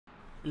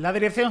La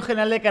Dirección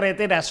General de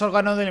Carreteras,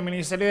 órgano del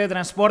Ministerio de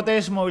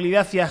Transportes,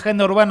 Movilidad y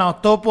Agenda Urbana,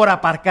 optó por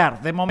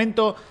aparcar, de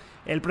momento,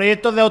 el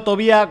proyecto de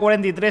autovía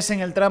A-43 en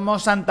el tramo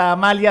Santa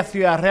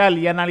Amalia-Ciudad Real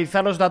y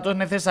analizar los datos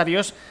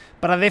necesarios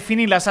para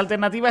definir las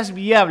alternativas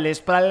viables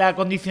para el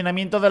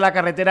acondicionamiento de la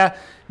carretera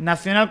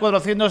Nacional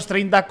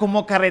 430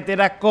 como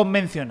carretera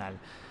convencional.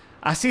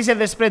 Así se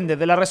desprende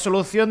de la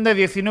resolución de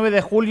 19 de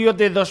julio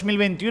de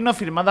 2021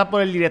 firmada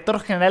por el director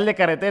general de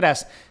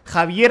carreteras,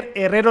 Javier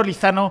Herrero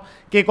Lizano,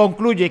 que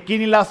concluye que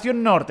ni la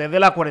opción norte de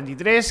la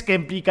A43, que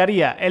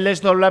implicaría el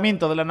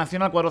desdoblamiento de la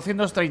Nacional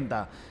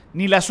 430,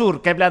 ni la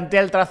sur, que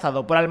plantea el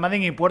trazado por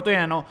Almadén y Puerto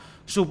Llano,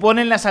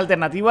 suponen las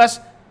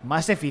alternativas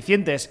más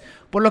eficientes,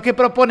 por lo que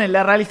proponen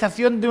la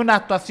realización de una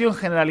actuación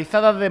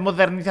generalizada de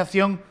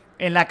modernización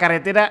en la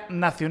carretera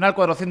Nacional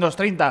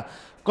 430,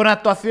 con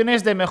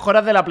actuaciones de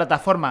mejora de la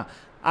plataforma,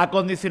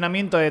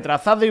 acondicionamiento de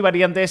trazado y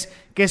variantes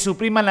que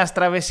supriman las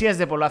travesías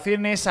de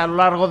poblaciones a lo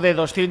largo de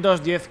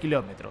 210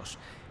 kilómetros.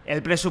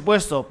 El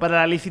presupuesto para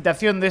la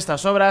licitación de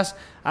estas obras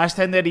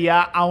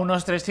ascendería a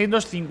unos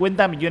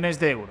 350 millones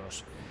de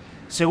euros.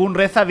 Según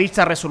reza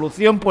dicha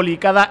resolución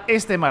publicada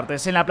este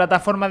martes en la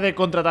plataforma de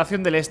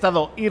contratación del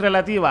Estado y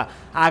relativa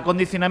a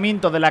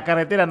acondicionamiento de la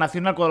carretera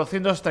Nacional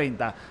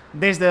 430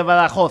 desde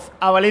Badajoz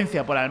a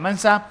Valencia por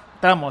Almansa,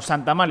 tramo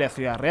Santa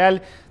Amalia-Ciudad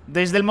Real,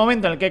 desde el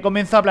momento en el que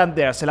comenzó a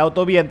plantearse la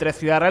autovía entre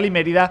Ciudad Real y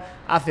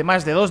Mérida hace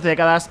más de 2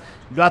 décadas,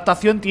 la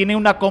actuación tiene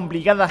una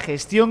complicada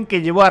gestión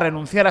que llevó a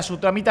renunciar a su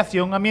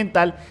tramitación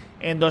ambiental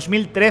en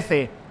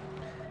 2013.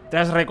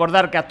 Tras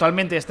recordar que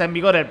actualmente está en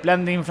vigor el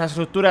Plan de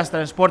Infraestructuras,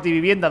 Transporte y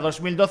Vivienda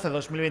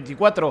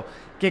 2012-2024,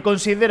 que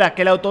considera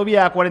que la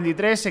autovía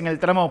A43 en el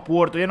tramo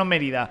Puerto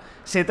Llano-Mérida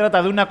se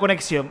trata de una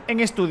conexión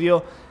en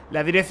estudio,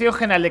 la Dirección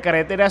General de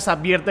Carreteras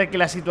advierte que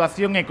la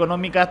situación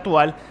económica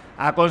actual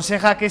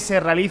aconseja que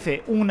se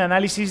realice un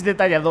análisis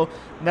detallado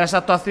de las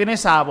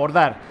actuaciones a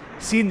abordar,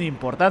 siendo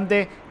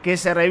importante que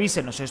se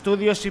revisen los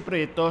estudios y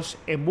proyectos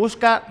en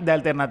busca de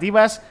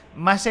alternativas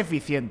más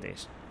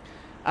eficientes.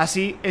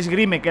 Así,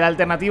 esgrime que la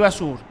alternativa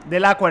sur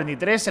de la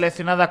A43,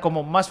 seleccionada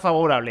como más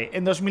favorable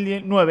en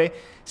 2009,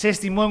 se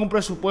estimó en un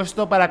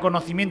presupuesto para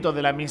conocimiento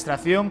de la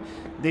Administración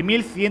de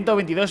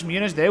 1.122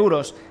 millones de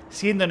euros,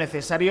 siendo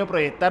necesario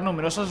proyectar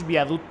numerosos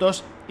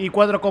viaductos y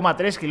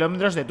 4,3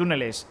 kilómetros de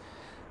túneles.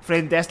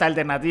 Frente a esta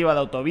alternativa de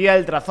autovía,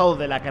 el trazado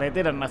de la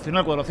carretera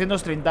Nacional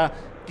 430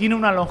 tiene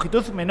una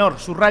longitud menor,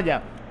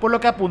 subraya, por lo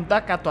que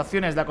apunta que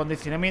actuaciones de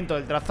acondicionamiento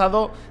del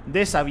trazado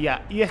de esa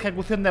vía y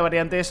ejecución de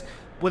variantes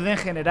pueden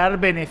generar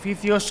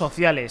beneficios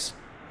sociales.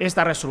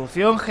 Esta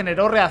resolución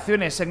generó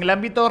reacciones en el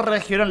ámbito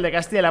regional de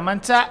Castilla-La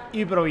Mancha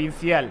y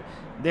provincial,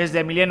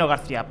 desde Emiliano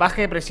García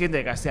Paje, presidente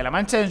de Castilla-La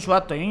Mancha, en su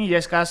acto en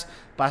Illescas,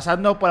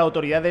 pasando por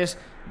autoridades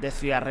de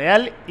Ciudad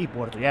Real y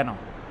Puerto Llano.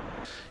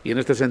 Y en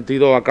este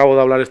sentido acabo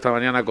de hablar esta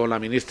mañana con la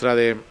ministra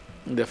de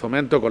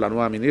Fomento, con la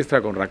nueva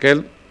ministra, con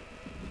Raquel.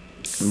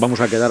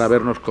 Vamos a quedar a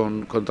vernos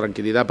con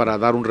tranquilidad para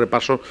dar un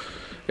repaso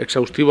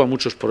exhaustivo a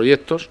muchos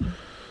proyectos,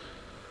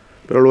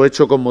 pero lo he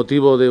hecho con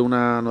motivo de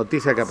una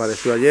noticia que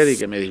apareció ayer y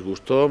que me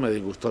disgustó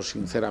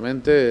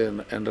sinceramente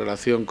en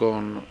relación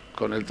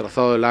con el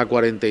trazado de la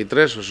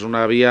A43. Es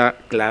una vía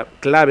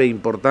clave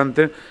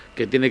importante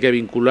que tiene que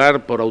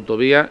vincular por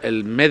autovía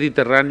el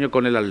Mediterráneo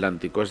con el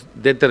Atlántico, es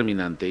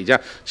determinante. Y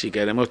ya, si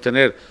queremos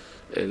tener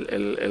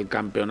el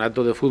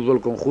campeonato de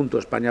fútbol conjunto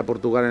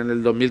España-Portugal en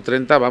el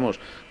 2030, vamos,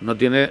 no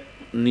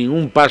tiene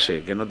ningún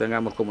pase que no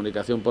tengamos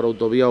comunicación por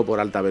autovía o por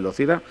alta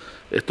velocidad.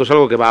 Esto es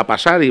algo que va a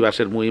pasar y va a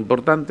ser muy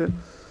importante.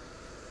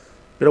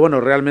 Pero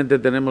bueno, realmente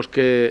tenemos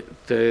que,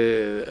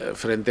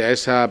 frente a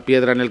esa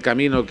piedra en el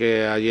camino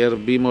que ayer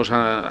vimos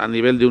a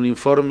nivel de un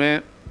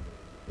informe,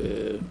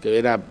 que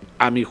era,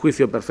 a mi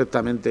juicio,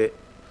 perfectamente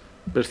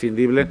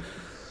prescindible,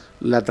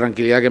 la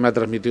tranquilidad que me ha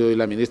transmitido hoy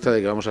la ministra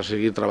de que vamos a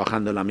seguir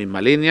trabajando en la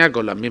misma línea,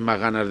 con las mismas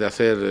ganas de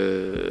hacer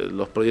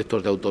los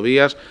proyectos de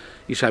autovías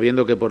y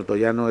sabiendo que Puerto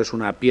Llano es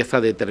una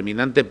pieza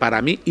determinante,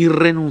 para mí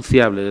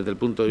irrenunciable desde el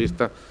punto de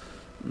vista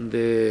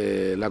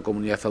de la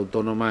comunidad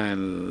autónoma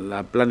en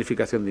la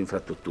planificación de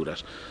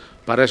infraestructuras.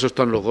 Para eso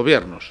están los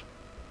gobiernos,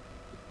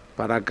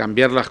 para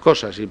cambiar las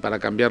cosas y para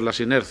cambiar las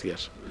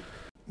inercias.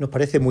 Nos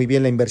parece muy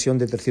bien la inversión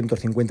de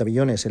 350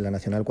 millones en la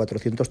Nacional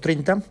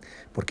 430,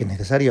 porque es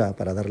necesaria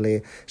para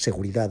darle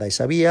seguridad a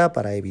esa vía,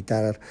 para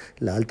evitar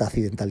la alta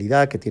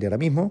accidentalidad que tiene ahora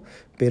mismo,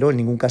 pero en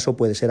ningún caso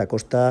puede ser a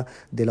costa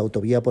de la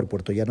autovía por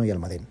Puerto Llano y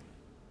Almadén.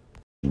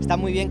 Está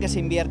muy bien que se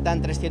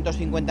inviertan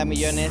 350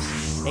 millones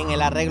en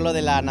el arreglo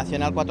de la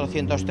Nacional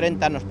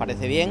 430, nos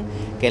parece bien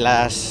que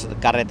las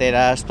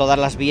carreteras, todas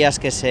las vías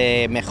que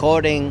se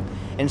mejoren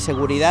en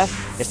seguridad,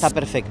 está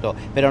perfecto,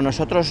 pero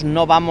nosotros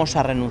no vamos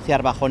a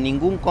renunciar bajo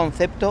ningún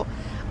concepto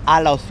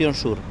a la opción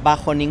sur,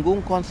 bajo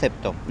ningún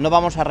concepto, no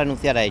vamos a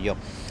renunciar a ello.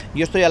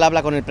 Yo estoy al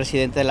habla con el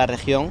presidente de la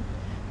región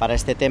para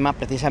este tema,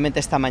 precisamente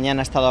esta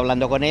mañana he estado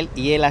hablando con él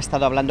y él ha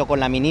estado hablando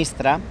con la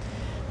ministra,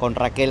 con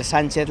Raquel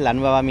Sánchez, la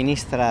nueva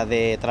ministra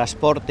de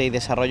Transporte y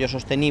Desarrollo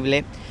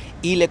Sostenible,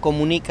 y le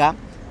comunica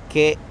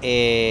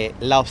que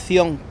la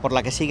opción por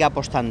la que sigue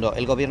apostando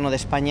el Gobierno de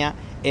España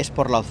es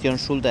por la opción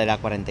sur de la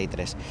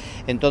A-43.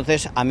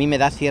 Entonces a mí me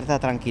da cierta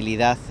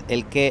tranquilidad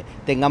el que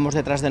tengamos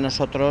detrás de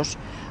nosotros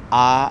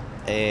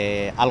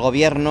al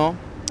gobierno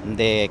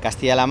de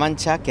Castilla-La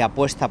Mancha, que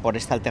apuesta por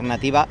esta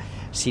alternativa.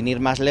 Sin ir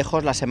más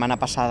lejos, la semana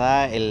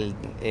pasada el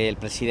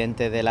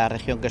presidente de la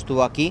región que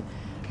estuvo aquí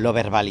lo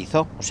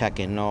verbalizó, o sea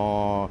que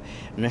no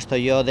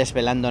estoy yo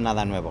desvelando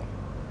nada nuevo.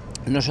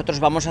 Nosotros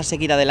vamos a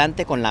seguir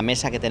adelante con la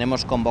mesa que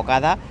tenemos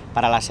convocada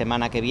para la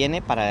semana que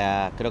viene,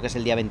 creo que es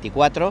el día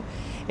 24,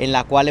 en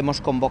la cual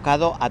hemos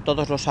convocado a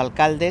todos los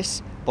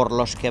alcaldes por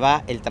los que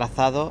va el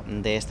trazado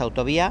de esta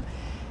autovía,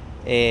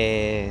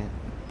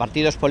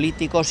 partidos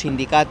políticos,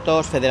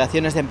 sindicatos,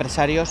 federaciones de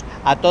empresarios,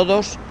 a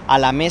todos a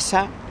la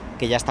mesa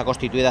que ya está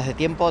constituida hace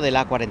tiempo de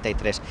la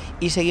A-43,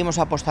 y seguimos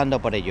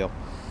apostando por ello.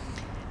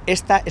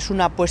 Esta es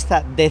una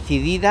apuesta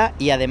decidida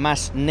y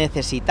además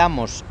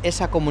necesitamos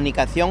esa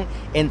comunicación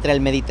entre el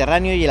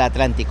Mediterráneo y el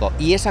Atlántico,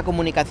 y esa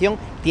comunicación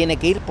tiene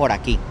que ir por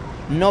aquí.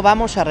 No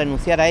vamos a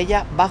renunciar a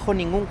ella bajo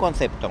ningún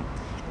concepto.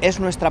 Es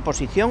nuestra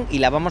posición y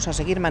la vamos a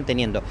seguir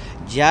manteniendo.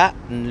 Ya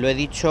lo he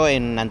dicho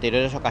en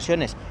anteriores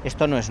ocasiones,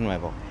 esto no es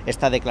nuevo,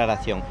 esta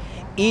declaración.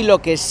 Y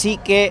lo que sí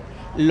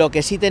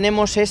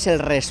tenemos es el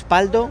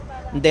respaldo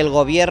del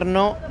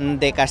Gobierno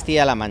de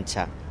Castilla-La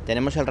Mancha.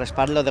 Tenemos el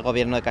respaldo del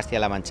Gobierno de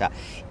Castilla-La Mancha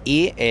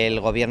y el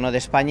Gobierno de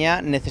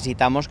España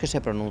necesitamos que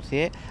se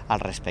pronuncie al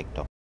respecto.